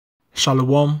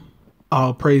Shalawam,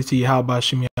 all praise to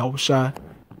Yahawashi, Yahawashi,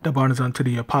 the honors unto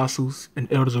the apostles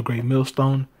and elders of Great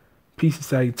Millstone. Peace and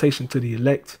salutation to the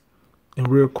elect. And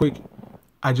real quick,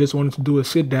 I just wanted to do a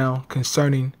sit down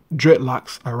concerning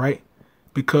dreadlocks, all right?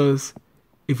 Because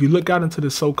if you look out into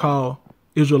the so-called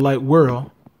Israelite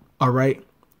world, all right,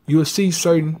 you'll see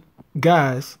certain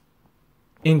guys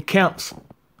in camps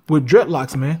with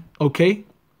dreadlocks, man, okay?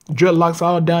 Dreadlocks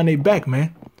all down their back,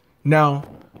 man. Now,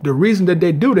 the reason that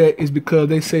they do that is because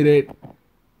they say that,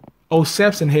 oh,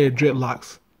 Samson had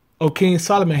dreadlocks. Oh, King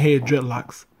Solomon had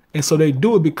dreadlocks. And so they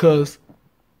do it because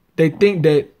they think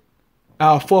that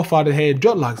our forefather had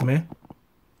dreadlocks, man.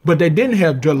 But they didn't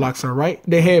have dreadlocks, all right?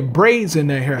 They had braids in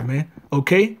their hair, man,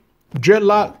 okay?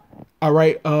 Dreadlock, all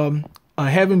right,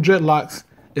 having dreadlocks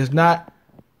is not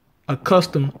a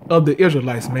custom of the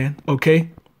Israelites, man,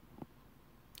 okay?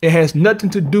 It has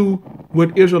nothing to do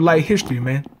with Israelite history,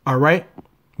 man, all right?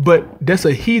 But that's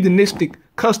a heathenistic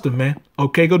custom, man,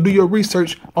 okay? Go do your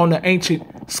research on the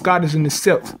ancient Scottish and the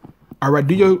Celts, all right?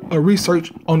 Do your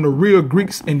research on the real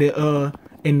Greeks and the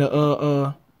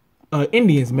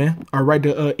Indians, man, all right?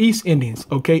 The East Indians,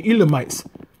 okay? Elamites,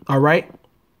 all right?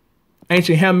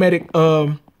 Ancient Hamitic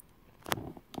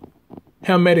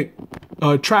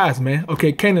tribes, man,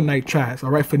 okay? Canaanite tribes,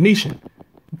 all right? Phoenician.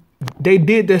 They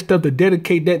did that stuff to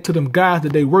dedicate that to them guys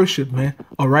that they worship, man,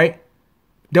 all right?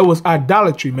 That was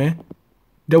idolatry, man.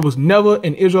 There was never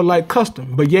an Israelite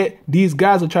custom, but yet these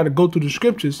guys will try to go through the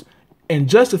scriptures and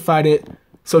justify that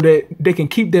so that they can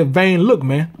keep their vain look,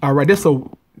 man. All right, that's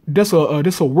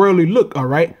a worldly look, all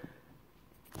right,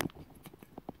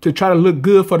 to try to look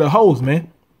good for the hoes,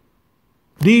 man.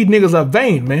 These niggas are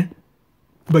vain, man,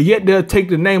 but yet they'll take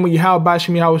the name of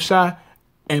Yahawashi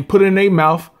and put it in their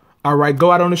mouth. All right,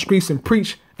 go out on the streets and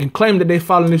preach and claim that they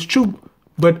following this truth,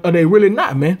 but are they really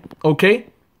not, man? Okay.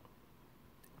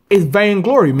 It's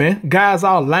vainglory, man. Guys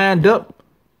all lined up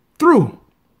through.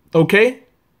 Okay.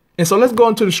 And so let's go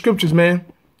into the scriptures, man,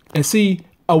 and see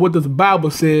what the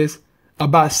Bible says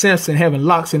about Samson having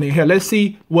locks in his hair. Let's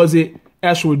see, was it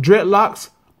actual dreadlocks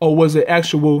or was it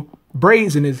actual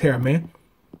braids in his hair, man?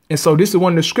 And so this is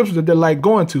one of the scriptures that they like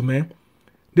going to, man.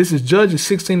 This is Judges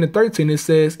 16:13. It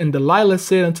says, and Delilah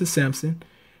said unto Samson,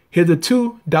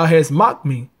 hitherto thou hast mocked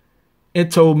me and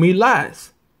told me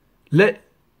lies.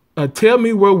 Tell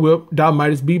me wherewith thou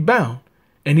mightest be bound.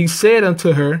 And he said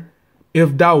unto her,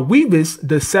 if thou weavest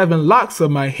the 7 locks of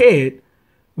my head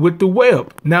with the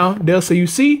web. Now they'll say, you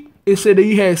see, it said that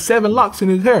he had 7 locks in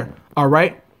his hair. All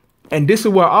right. And this is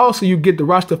where also you get the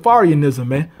Rastafarianism,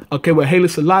 man. Okay, with Haile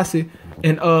Selassie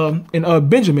and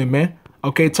Benjamin, man.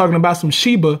 Okay, talking about some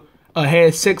Sheba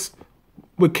had sex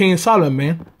with King Solomon,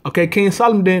 man. Okay, King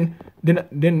Solomon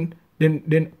then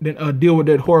deal with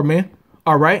that whore, man.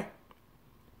 All right.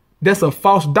 That's a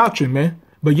false doctrine, man.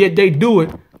 But yet they do it,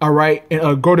 all right,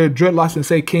 and go to dreadlocks and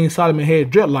say King Solomon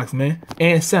had dreadlocks, man,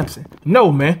 and Samson.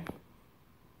 No, man.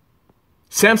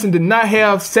 Samson did not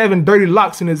have 7 dirty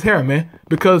locks in his hair, man,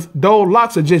 because those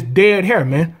locks are just dead hair,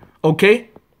 man.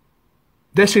 Okay?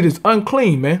 That shit is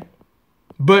unclean, man.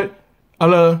 But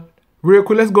real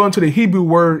quick, let's go into the Hebrew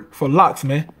word for locks,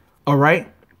 man. All right?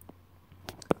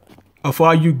 For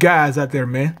all you guys out there,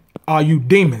 man, all you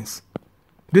demons.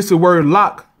 This is the word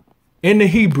lock in the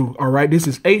Hebrew, all right? This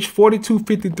is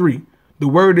H4253. The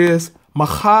word is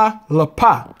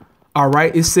machalapa, all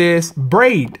right? It says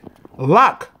braid,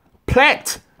 lock,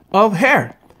 plait of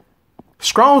hair.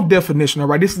 Strong definition, all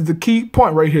right? This is the key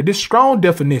point right here. This strong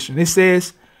definition. It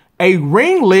says a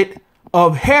ringlet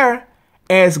of hair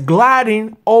as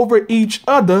gliding over each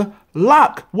other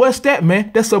lock. What's that,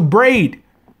 man? That's a braid.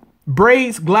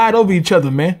 Braids glide over each other,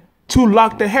 man. To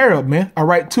lock the hair up, man. All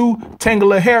right, to tangle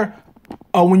the hair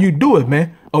when you do it,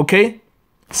 man. Okay.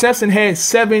 Samson had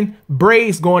 7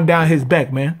 braids going down his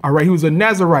back, man. All right. He was a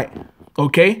Nazarite.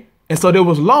 Okay. And so they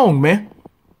was long, man.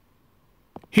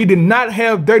 He did not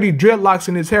have dirty dreadlocks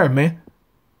in his hair, man.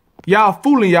 Y'all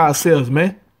fooling yourselves,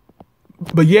 man.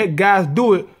 But yet guys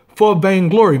do it for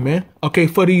vainglory, man. Okay.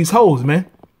 For these hoes, man.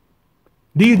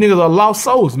 These niggas are lost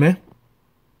souls, man.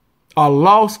 A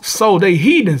lost soul. They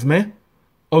heathens, man.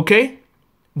 Okay.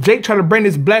 Jake tried to bring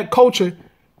this black culture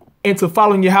into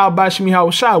following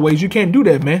Yahawashi ways. You can't do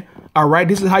that, man. All right.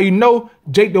 This is how you know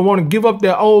Jake don't want to give up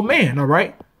that old man. All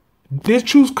right. This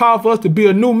truth called for us to be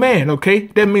a new man. OK,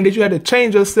 that means that you had to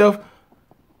change yourself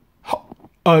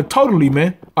totally,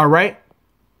 man. All right.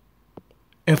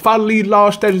 And follow these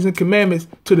laws, statutes and commandments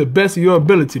to the best of your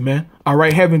ability, man. All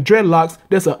right. Having dreadlocks,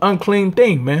 that's an unclean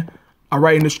thing, man. All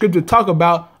right. And the scripture talk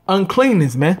about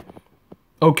uncleanness, man.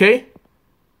 OK.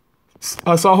 So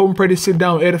I hope and pray to sit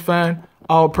down edifying.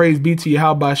 All praise be to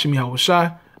Yahawashi,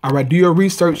 Yahawashi. All right, do your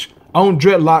research on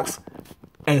dreadlocks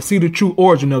and see the true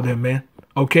origin of them, man.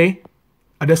 Okay?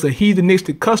 That's a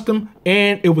heathenistic custom,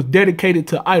 and it was dedicated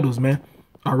to idols, man.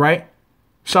 All right?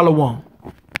 Shalawam.